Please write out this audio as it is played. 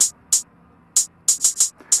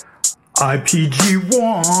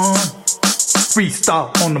IPG1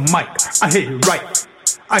 freestyle on the mic. I hit it right.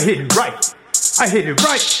 I hit it right. I hit it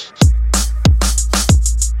right.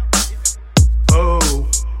 Oh.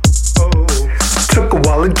 Took a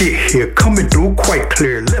while to get here, coming through quite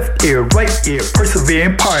clear. Left ear, right ear,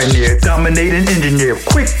 persevering pioneer, dominating engineer,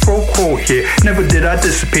 quick pro quo here. Never did I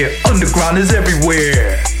disappear. Underground is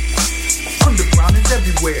everywhere. Underground is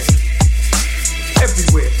everywhere.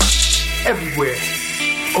 Everywhere. Everywhere.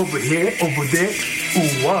 Over here, over there.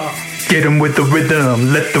 Ooh, wow. Get 'em with the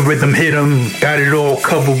rhythm, let the rhythm hit 'em. Got it all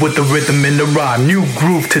covered with the rhythm and the rhyme. New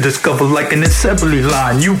groove to discover like an assembly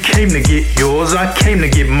line. You came to get yours, I came to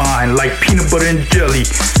get mine. Like peanut butter and jelly,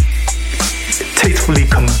 tastefully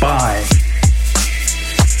combined.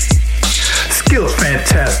 Skills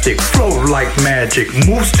fantastic, flow like magic.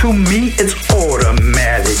 Moves to me, it's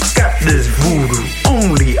automatic. Got this voodoo,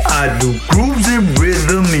 only I do. Grooves and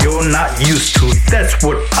rhythm you're not used to. That's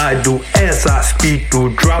what I do as I speed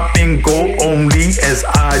through. Drop and go only as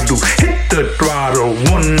I do. Hit the throttle,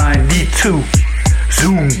 192.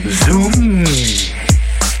 Zoom, zoom.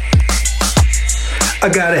 I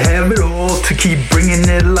gotta have it all to keep bringing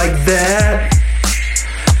it like that.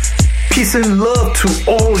 Peace and love to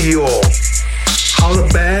all y'all. Holla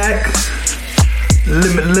back,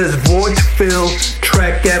 limitless void to fill,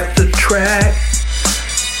 track after track.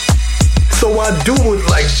 So I do it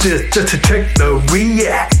like this, just to check the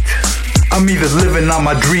react. I'm either living on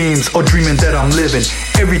my dreams or dreaming that I'm living.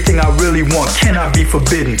 Everything I really want cannot be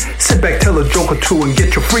forbidden. Sit back, tell a joke or two and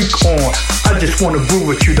get your freak on. I just wanna groove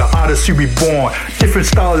with you, the Odyssey reborn. Different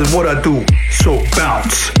style is what I do, so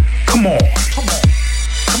bounce. Come on, come on,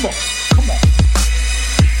 come on, come on.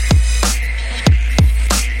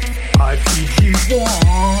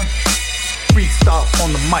 IPG1 freestyle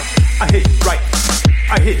on the mic. I hit it right.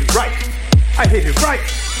 I hit it right. I hit it right.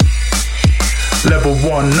 Level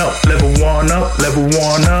 1 up, level 1 up, level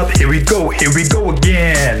 1 up. Here we go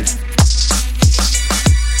again.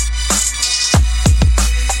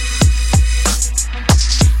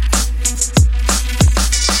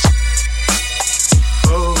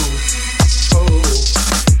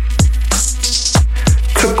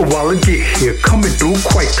 Took a while to get here, coming through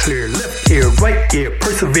quite clear. Left ear, right ear,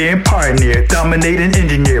 persevering pioneer, dominating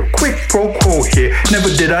engineer, quick pro quo here. Never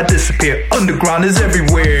did I disappear. Underground is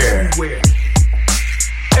everywhere.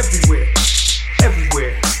 Everywhere,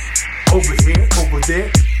 everywhere. Over here, over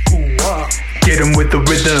there. Ooh, wow. Get 'em with the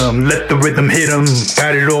rhythm, let the rhythm hit 'em.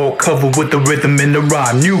 Got it all covered with the rhythm and the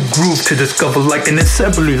rhyme. New groove to discover like an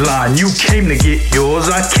assembly line. You came to get yours,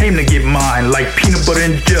 I came to get mine. Like peanut butter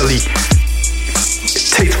and jelly,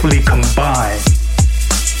 tastefully combined.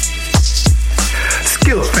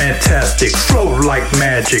 Skills fantastic, flow like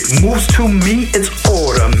magic. Moves to me, it's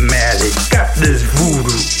automatic. Got this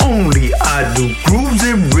voodoo, only I do. Grooves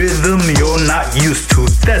and rhythm you're not used to.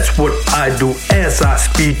 That's what I do as I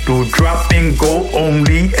speed through. Drop and go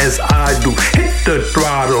only as I do. Hit the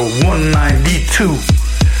throttle, 192.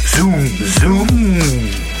 Zoom, zoom.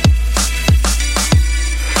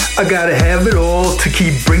 I gotta have it all to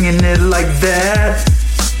keep bringing it like that.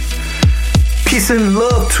 Peace and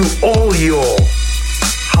love to all y'all.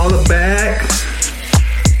 Holla back,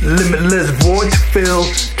 limitless void to fill,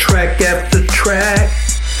 track after track.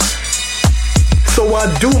 So I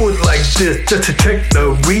do it like this, just to check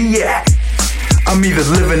the react. I'm either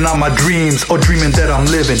living on my dreams or dreaming that I'm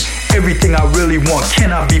living. Everything I really want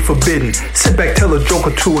cannot be forbidden. Sit back, tell a joke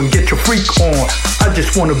or two and get your freak on. I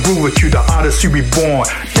just wanna groove with you, the Odyssey reborn.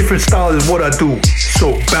 Different style is what I do,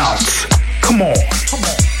 so bounce. Come on, come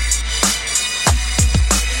on.